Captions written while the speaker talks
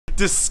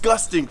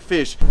disgusting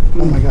fish.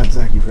 Oh my God,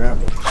 Zach, you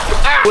grabbed it.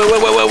 Wait.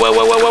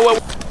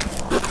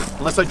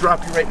 Unless I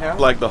drop you right now.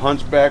 Like the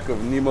hunchback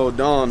of Nemo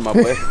Dawn, my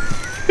boy.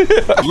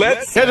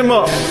 Let's catch him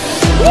up.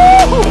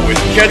 Woo! With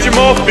Catch 'em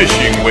All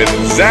Fishing with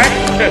Zak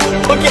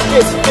Catchem. Look at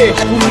this fish.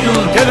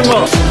 Catch him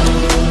up.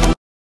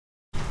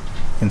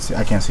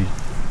 I can't see.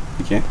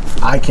 You can't?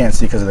 I can't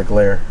see because of the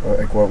glare.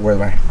 Like, where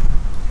am I?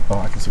 Oh,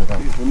 I can see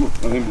without.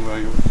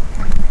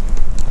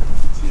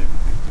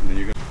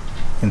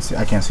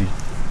 I can't see.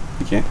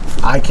 You can't?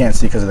 I can't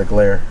see because of the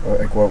glare.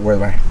 Like, where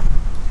am I?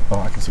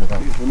 Oh, I can see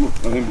without.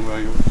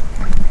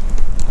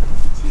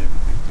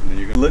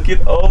 Look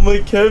at all my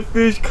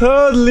catfish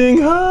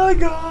cuddling. Hi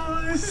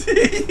guys.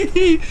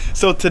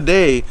 So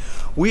today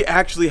we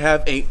actually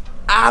have a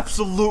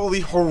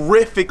absolutely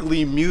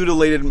horrifically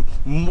mutilated,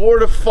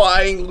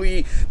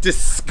 mortifyingly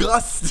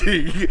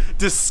disgusting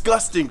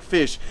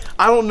fish.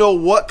 I don't know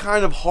what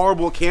kind of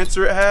horrible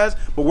cancer it has,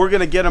 but we're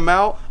gonna get them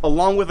out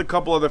along with a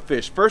couple other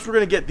fish. First, we're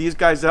gonna get these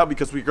guys out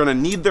because we're gonna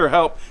need their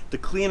help to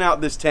clean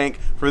out this tank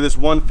for this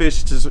one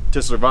fish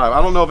to survive.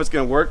 I don't know if it's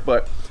gonna work,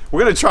 but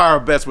we're gonna try our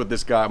best with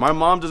this guy. My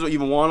mom doesn't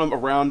even want him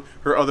around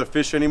her other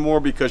fish anymore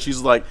because she's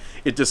like,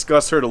 it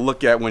disgusts her to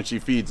look at when she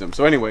feeds them.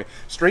 So anyway,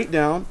 straight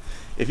down.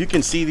 If you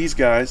can see these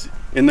guys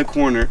in the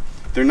corner,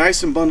 they're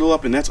nice and bundled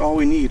up, and that's all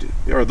we need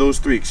are those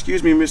three.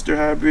 Excuse me, Mr.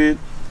 Hybrid.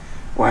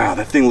 Wow,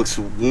 that thing looks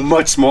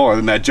much smaller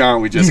than that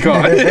giant we just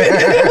caught.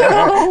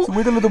 So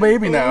we're the little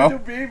baby now. Little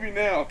baby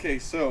now. Okay,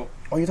 so.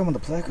 Oh, you're talking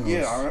about the plecos.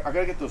 Yeah, I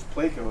gotta get those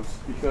plecos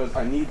because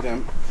I need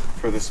them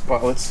for the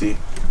spot. Let's see.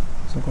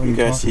 So what you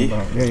guys see?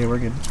 About? Yeah, we're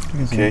good.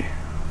 Okay.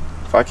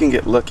 If I can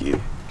get lucky.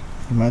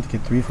 You might have to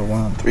get 3 for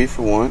 1. 3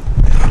 for 1.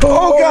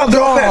 Oh God,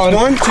 God.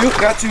 1, 2,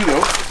 got 2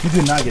 though. You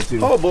did not get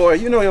 2. Oh boy,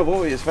 you know your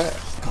boy is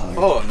fast. God.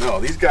 Oh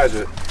no, these guys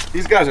are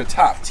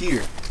top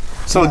tier.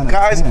 So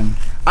guys,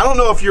 I don't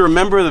know if you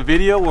remember the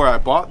video where I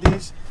bought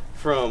these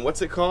from,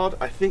 what's it called?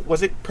 I think,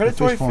 was it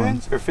Predatory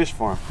Fins or Fish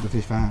Farm? The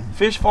Fish Farm.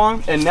 Fish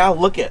Farm, and now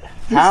look at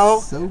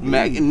how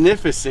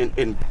magnificent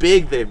and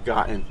big they've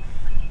gotten.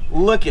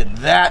 Look at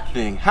that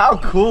thing. How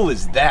cool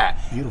is that?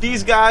 Beautiful.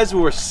 These guys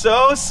were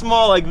so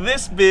small, like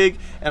this big,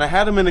 and I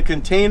had them in a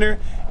container,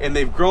 and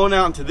they've grown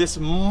out into this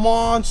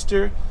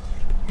monster,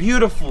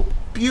 beautiful,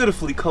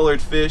 beautifully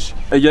colored fish.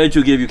 I like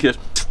to give you a kiss.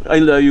 I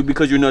love you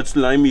because you're not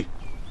slimy.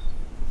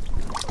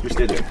 You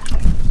stay there.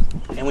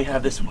 And we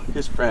have this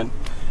friend.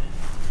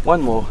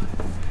 One more.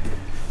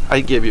 I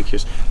give you a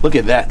kiss. Look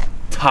at that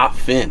top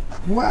fin.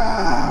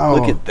 Wow.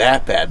 Look at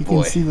that bad boy.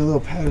 You can see the little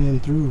pattern in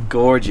through.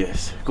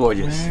 Gorgeous,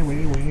 gorgeous.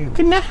 Wait.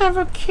 Can I have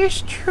a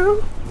kiss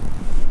too?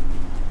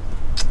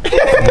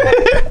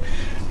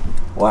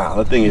 Wow,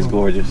 that thing is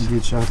gorgeous.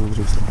 Good shot over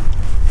this.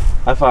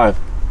 High five.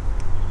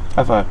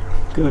 High five.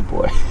 Good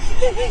boy.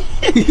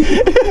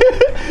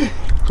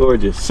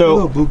 Gorgeous. So, a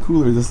little blue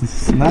cooler. This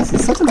is nice.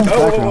 It's such a nice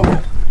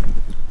background.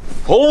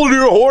 Hold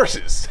your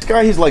horses. This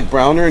guy, he's like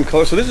browner in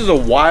color. So this is a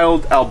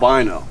wild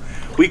albino.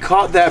 We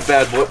caught that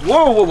bad boy.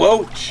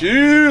 Whoa.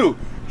 Chill,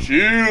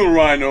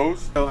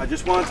 rhinos. So I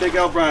just want to take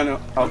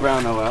albino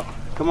out.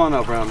 Come on,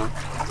 albino.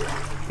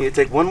 You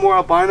take one more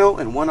albino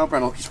and one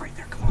albino. He's right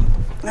there. Come on.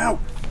 No.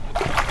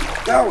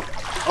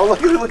 Oh,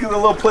 look at the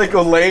little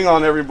pleco laying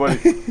on everybody.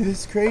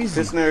 It's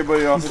crazy. Pissing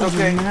everybody off. It's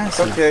okay. It's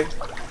okay.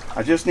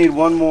 I just need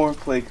one more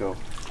pleco.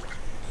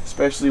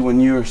 Especially when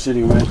you are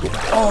sitting right there.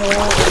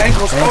 Oh,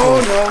 ankles.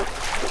 Oh no.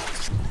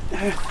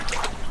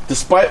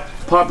 Despite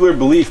popular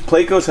belief,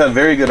 plecos have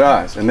very good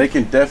eyes, and they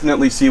can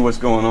definitely see what's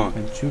going on.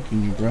 I'm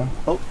choking you, bro.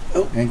 Oh.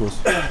 Ankles.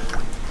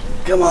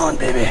 Come on,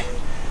 baby.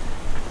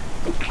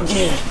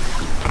 Yeah.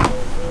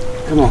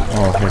 Come on.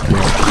 Oh, heck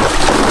yeah.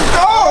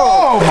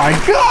 Oh my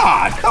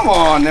God! Come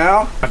on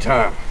now.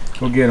 Time.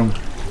 Go get him.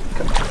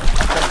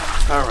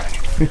 All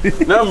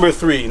right. Number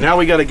 3. Now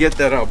we got to get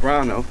that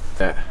albino.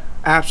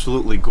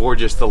 Absolutely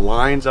gorgeous. The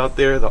lines out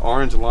there, the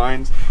orange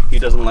lines. He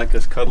doesn't like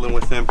us cuddling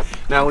with him.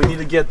 Now we need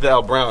to get the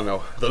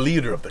albino, the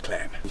leader of the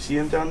clan. You see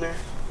him down there?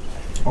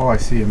 Oh, I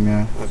see him,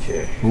 yeah.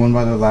 Okay. The one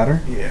by the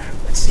ladder? Yeah.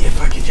 Let's see if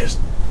I can just.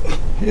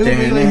 He'll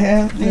really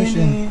have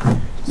fishing.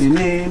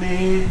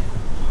 Yeah.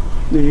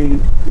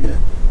 Did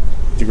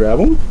you grab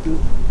him?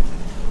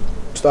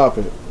 Stop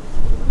it.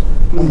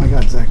 Oh my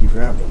God, Zach, you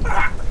grabbed him.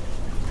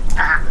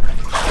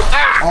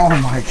 Oh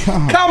my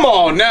God. Come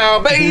on now,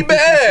 baby.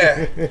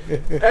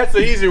 That's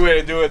the easy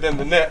way to do it than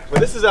the net. But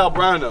this is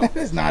albino.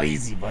 It's not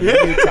easy, buddy.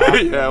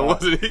 Yeah,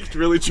 wasn't he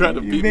really trying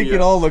to beat me up? You make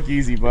it all look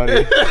easy,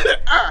 buddy.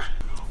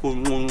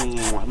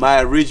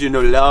 My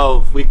original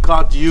love. We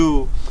caught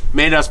you.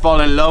 Made us fall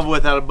in love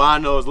with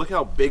albinos. Look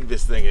how big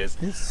this thing is.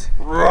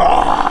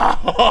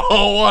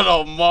 What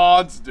a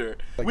monster.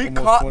 Like we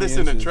caught this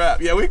in a trap.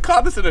 Yeah, we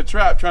caught this in a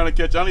trap trying to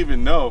catch. I don't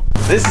even know.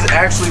 This is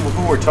actually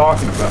who we're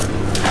talking about.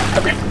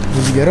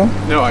 Did you get him?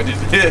 No, I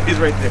didn't. He's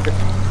right there.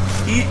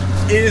 He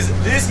is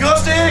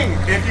disgusting.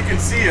 If you can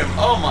see him.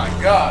 Oh my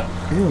God.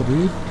 Ew,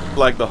 dude.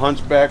 Like the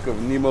hunchback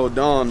of Nemo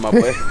Dawn, my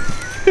boy.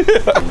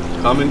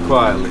 Coming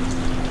quietly.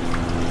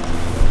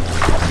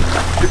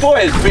 Your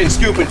boy has been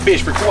scooping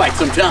fish for quite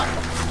some time.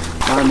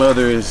 My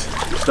mother is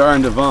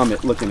starting to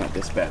vomit looking at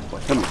this bad boy.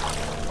 Come here.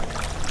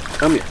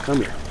 Come here, come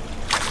here.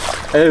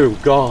 Oh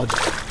God.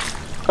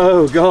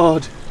 Oh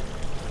God.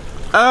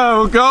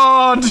 Oh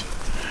God.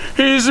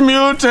 He's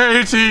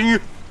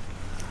mutating.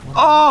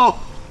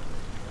 Oh.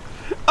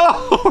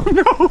 Oh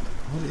no.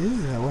 What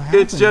is that? What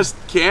happened? It's just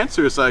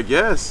cancerous, I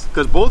guess,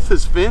 because both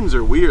his fins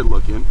are weird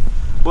looking,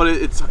 but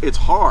it's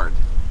hard.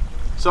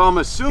 So I'm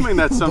assuming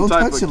that's some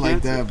type of cancer. Don't touch it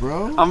like that,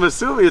 bro. I'm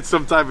assuming it's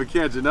some type of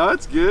cancer. No,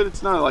 it's good.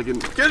 It's not like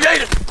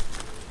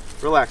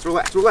Relax,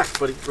 relax, relax,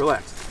 buddy.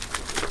 Relax.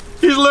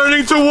 He's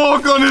learning to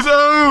walk on his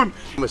own.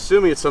 I'm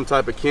assuming it's some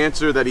type of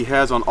cancer that he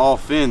has on all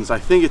fins. I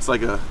think it's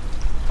like a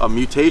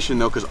mutation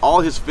though, because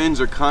all his fins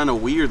are kind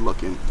of weird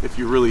looking. If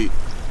you really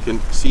can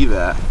see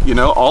that, you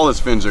know, all his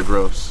fins are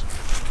gross.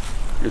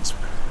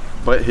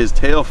 But his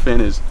tail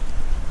fin is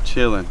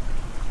chilling.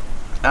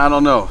 I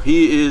don't know.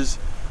 He is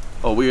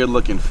a weird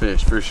looking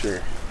fish for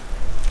sure.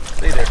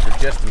 Stay there for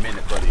just a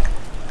minute, buddy,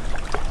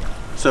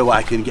 so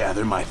I can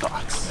gather my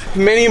thoughts.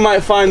 Many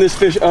might find this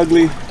fish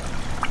ugly,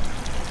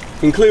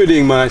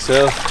 including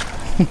myself.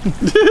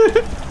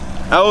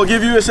 I will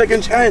give you a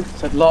second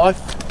chance at life.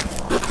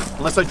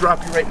 Unless I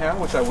drop you right now,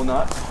 which I will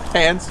not.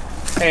 Hands,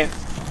 hands.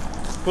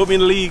 Put me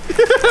in the league.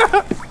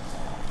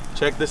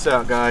 Check this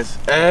out, guys.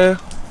 Oh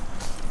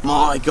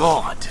my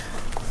God.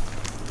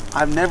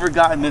 I've never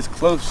gotten this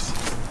close.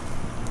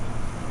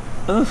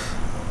 Ugh.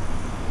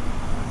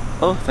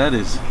 Oh, that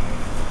is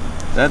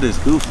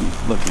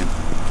goofy looking.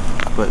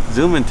 But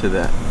zoom into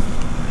that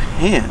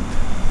hand.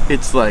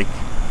 It's like,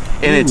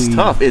 and it's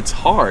tough. It's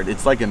hard.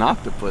 It's like an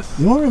octopus.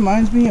 You know what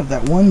reminds me of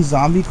that one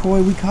zombie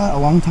koi we caught a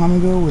long time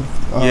ago with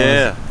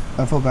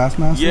FO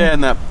Bassmaster? Yeah,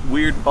 and that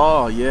weird,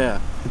 oh yeah.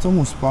 It's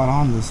almost spot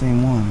on to the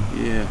same one.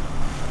 Yeah.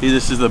 See,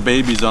 this is the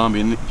baby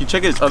zombie. And if you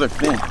check his other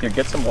fin, here,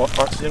 get some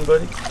oxygen,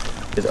 buddy.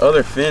 His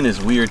other fin is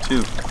weird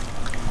too.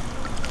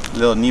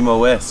 Little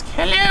Nemo-esque.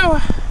 Hello.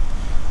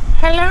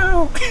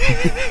 Hello.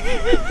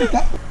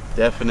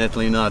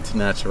 Definitely not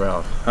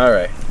natural. All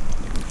right.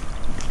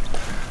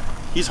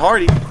 He's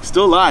hardy,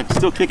 still alive,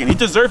 still kicking. He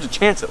deserves a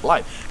chance at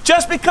life.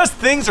 Just because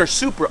things are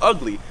super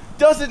ugly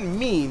doesn't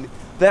mean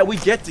that we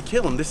get to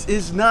kill him. This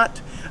is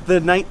not the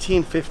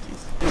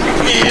 1950s.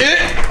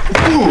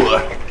 Yeah.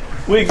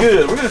 Ooh. We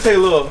good. We're gonna take a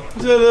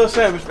little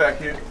sandwich back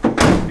here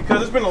because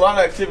there's been a lot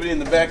of activity in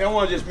the back. I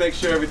want to just make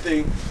sure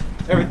everything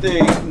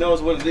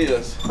knows what it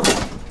is.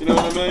 You know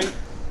what I mean?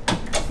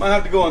 Might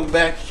have to go in the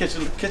back, catch a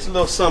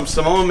little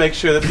something. I want to make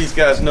sure that these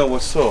guys know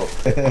what's up.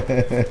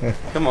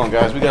 Come on,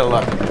 guys. We got a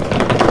lot to do.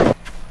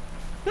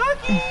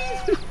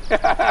 Doggies!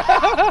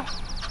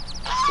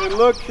 And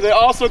look, they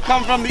also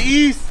come from the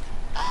east.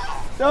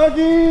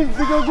 Doggies,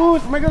 big ol'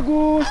 goose, mega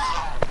goose.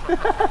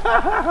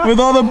 With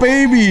all the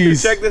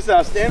babies. Check this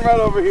out. Stand right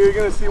over here. You're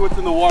gonna see what's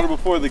in the water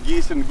before the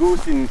geese and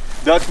goose and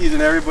duckies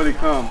and everybody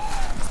come.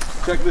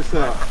 Check this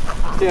out.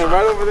 Stand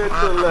right over there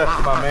to the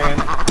left, my man.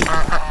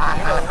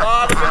 There's a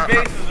lot of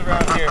invasives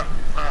around here.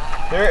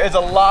 There is a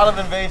lot of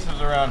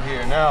invasives around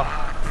here. Now,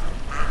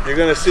 you're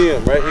gonna see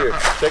them right here.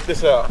 Check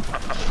this out.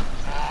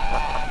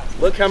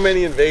 Look how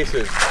many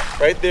invasives.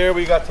 Right there,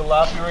 we got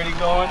tilapia already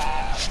going.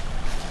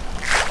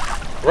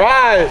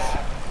 Rise!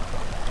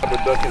 The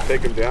duck can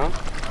take him down.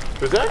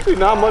 There's actually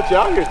not much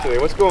out here today.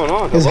 What's going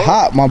on? It's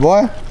hot, my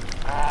boy.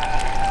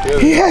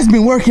 He has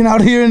been working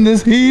out here in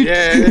this heat.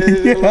 Yeah, it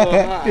is a little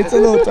hot. It's a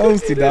little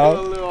toasty, dog.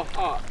 It's a little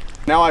hot.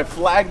 Now I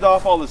flagged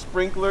off all the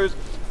sprinklers.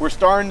 We're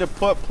starting to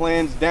put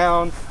plans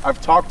down. I've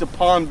talked to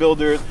pond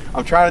builders.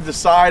 I'm trying to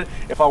decide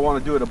if I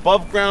want to do it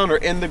above ground or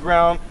in the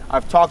ground.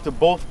 I've talked to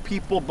both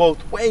people,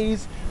 both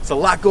ways. It's a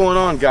lot going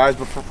on, guys,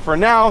 but for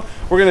now,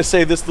 we're gonna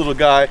save this little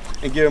guy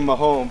and give him a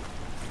home.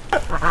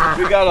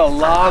 We got a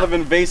lot of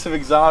invasive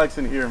exotics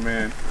in here,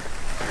 man.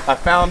 I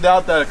found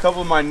out that a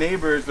couple of my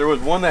neighbors, there was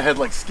one that had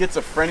like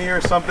schizophrenia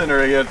or something,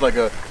 or he had like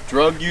a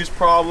drug use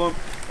problem,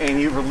 and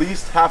he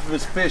released half of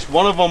his fish.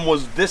 One of them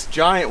was this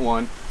giant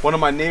one. One of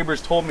my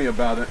neighbors told me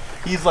about it.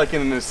 He's like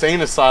in an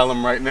insane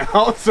asylum right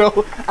now,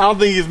 so I don't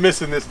think he's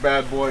missing this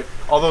bad boy.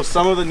 Although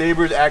some of the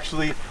neighbors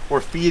actually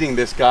were feeding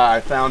this guy,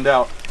 I found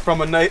out from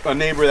a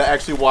neighbor that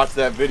actually watched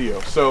that video.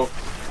 So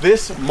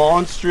this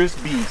monstrous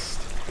beast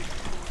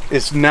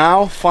is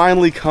now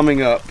finally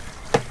coming up.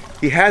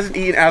 He hasn't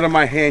eaten out of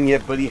my hand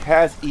yet, but he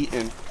has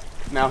eaten.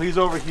 Now he's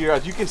over here.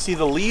 As you can see,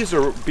 the leaves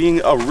are being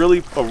a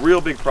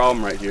real big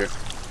problem right here.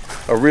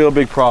 A real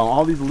big problem.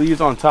 All these leaves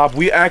on top.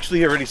 We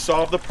actually already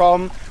solved the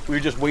problem. We were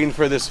just waiting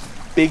for this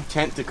big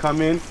tent to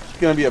come in. It's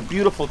gonna be a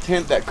beautiful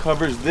tent that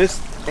covers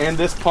this and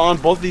this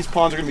pond. Both of these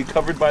ponds are gonna be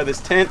covered by this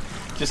tent.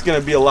 Just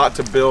gonna be a lot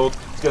to build.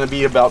 It's gonna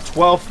be about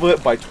 12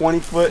 foot by 20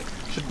 foot.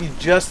 Should be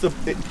just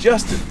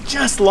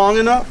long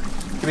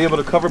enough to be able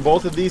to cover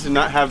both of these and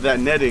not have that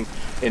netting.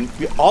 And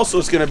also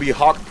it's gonna be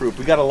hawk proof.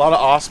 We got a lot of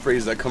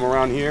ospreys that come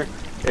around here,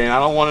 and I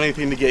don't want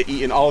anything to get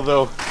eaten.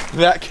 Although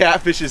that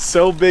catfish is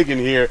so big in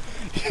here,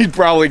 he'd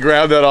probably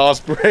grab that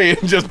osprey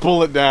and just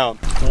pull it down.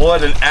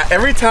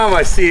 Every time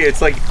I see it,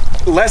 it's like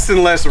less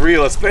and less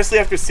real, especially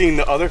after seeing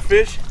the other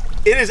fish.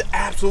 It is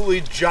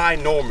absolutely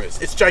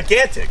ginormous. It's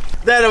gigantic.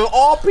 that of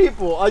all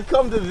people, I'd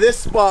come to this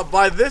spot,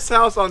 buy this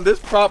house on this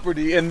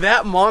property, and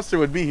that monster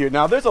would be here.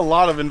 Now, there's a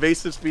lot of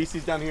invasive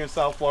species down here in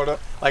South Florida,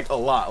 like a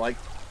lot. Like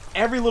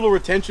every little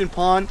retention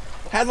pond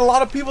has a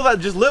lot of people that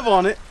just live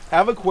on it,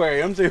 have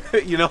aquariums,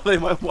 you know, they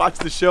might watch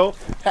the show,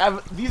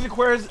 have these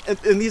aquariums,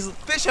 and these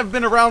fish have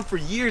been around for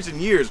years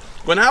and years.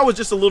 When I was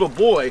just a little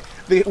boy,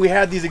 we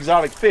had these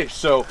exotic fish,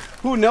 so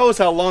who knows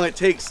how long it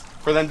takes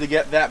for them to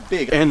get that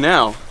big. And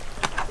now,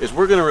 is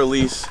we're gonna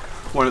release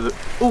one of the,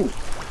 ooh,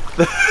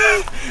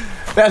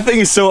 that thing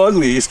is so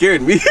ugly, it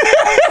scared me.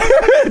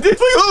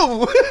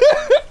 Ooh.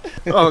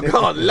 Oh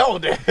God,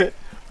 Lord. We're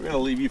gonna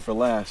leave you for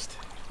last.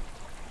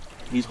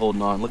 He's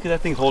holding on. Look at that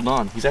thing holding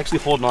on. He's actually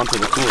holding on to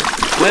the cord.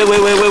 Wait.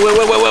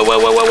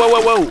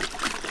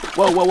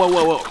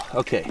 Whoa.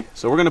 Okay,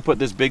 so we're gonna put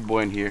this big boy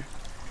in here.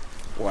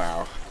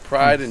 Wow.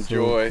 Pride and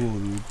joy. Cool,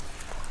 dude.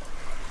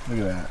 Look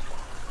at that.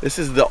 This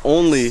is the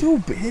only So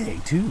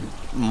big, too.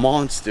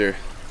 monster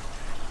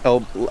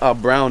El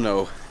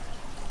Browno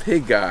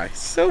pig guy.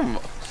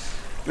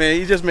 Man,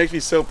 he just makes me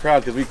so proud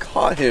because we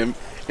caught him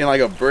in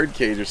like a bird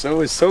cage or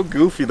so. It's so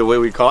goofy the way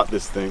we caught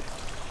this thing.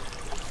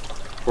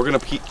 We're gonna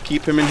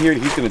keep him in here.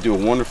 He's gonna do a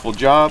wonderful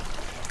job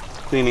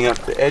cleaning up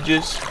the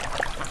edges.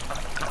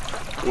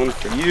 One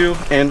for you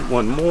and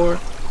one more.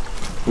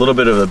 A little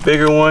bit of a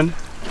bigger one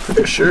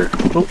for sure.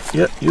 Oh,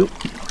 yeah, you.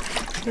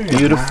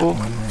 Beautiful.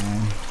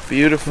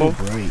 Beautiful.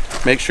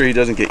 Make sure he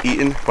doesn't get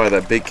eaten by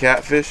that big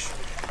catfish,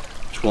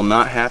 which will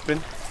not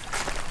happen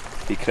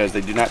because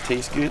they do not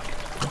taste good.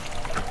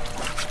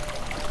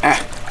 Ah.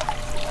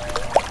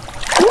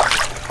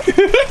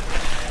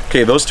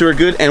 Okay, those two are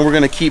good, and we're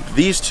gonna keep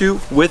these two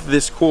with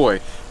this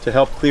koi to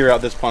help clear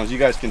out this pond. As you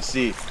guys can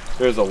see,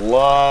 there's a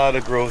lot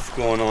of growth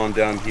going on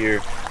down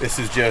here. This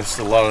is just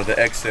a lot of the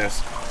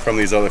excess from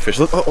these other fish.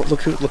 Look, oh,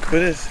 look who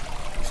it is.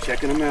 He's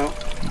checking them out.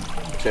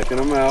 Checking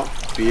them out.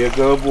 Be a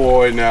good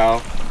boy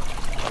now.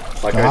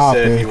 Like I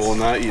said, he will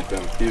not eat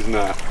them. He's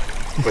not.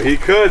 But he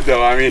could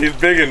though. I mean, he's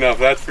big enough,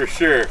 that's for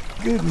sure.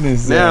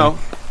 Goodness. Now,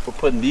 we're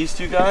putting these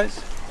two guys.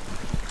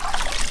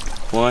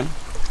 One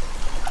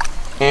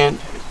and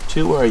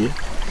two. Where are you?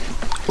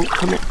 Oh,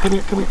 come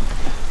here.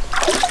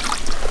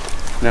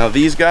 Now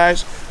these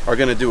guys are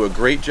gonna do a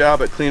great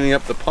job at cleaning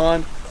up the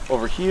pond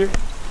over here.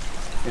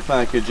 If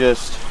I could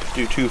just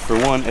do 2 for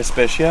 1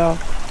 especial.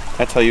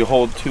 That's how you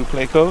hold 2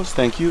 Playcos.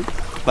 Thank you.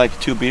 Like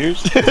 2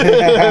 beers.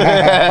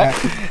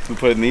 I'm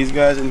putting these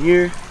guys in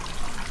here.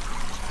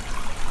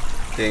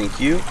 Thank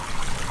you.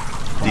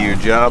 Do your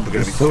job. We're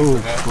gonna be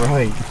so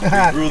bright.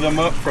 We grew them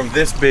up from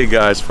this big,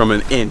 guys, from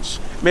an inch,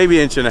 maybe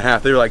 1.5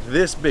 inches. They were like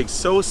this big,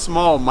 so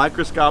small,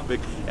 microscopic,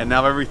 and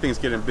now everything's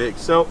getting big.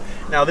 So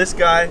now this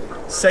guy,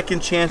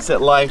 second chance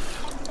at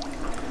life,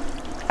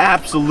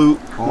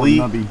 absolutely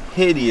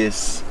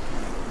hideous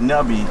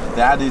nubby.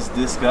 That is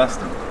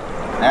disgusting.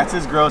 That's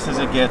as gross as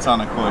it gets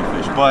on a koi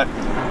fish. But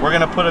we're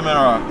gonna put him in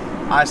our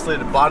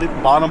isolated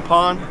bottom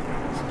pond.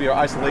 This will be our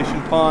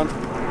isolation pond.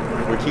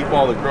 We keep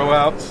all the grow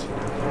outs,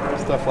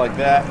 stuff like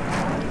that.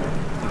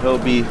 He'll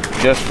be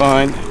just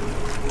fine.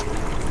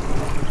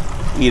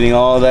 Eating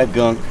all that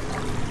gunk.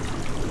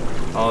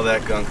 All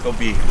that gunk. He'll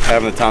be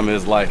having the time of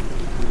his life,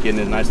 getting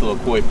a nice little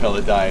koi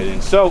pellet diet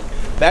in. So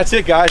that's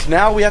it, guys.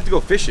 Now we have to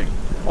go fishing.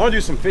 I want to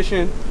do some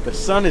fishing. The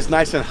sun is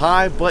nice and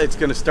high, but it's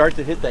gonna start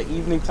to hit that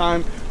evening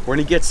time. We're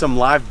gonna get some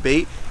live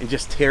bait and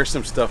just tear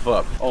some stuff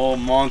up. Oh,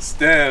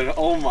 monster.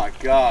 Oh my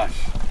gosh.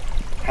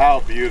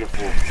 How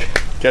beautiful.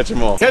 Catch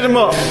them all. Catch them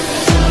up. Woo!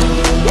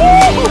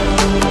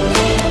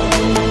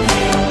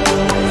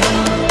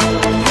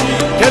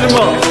 Catch them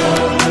up.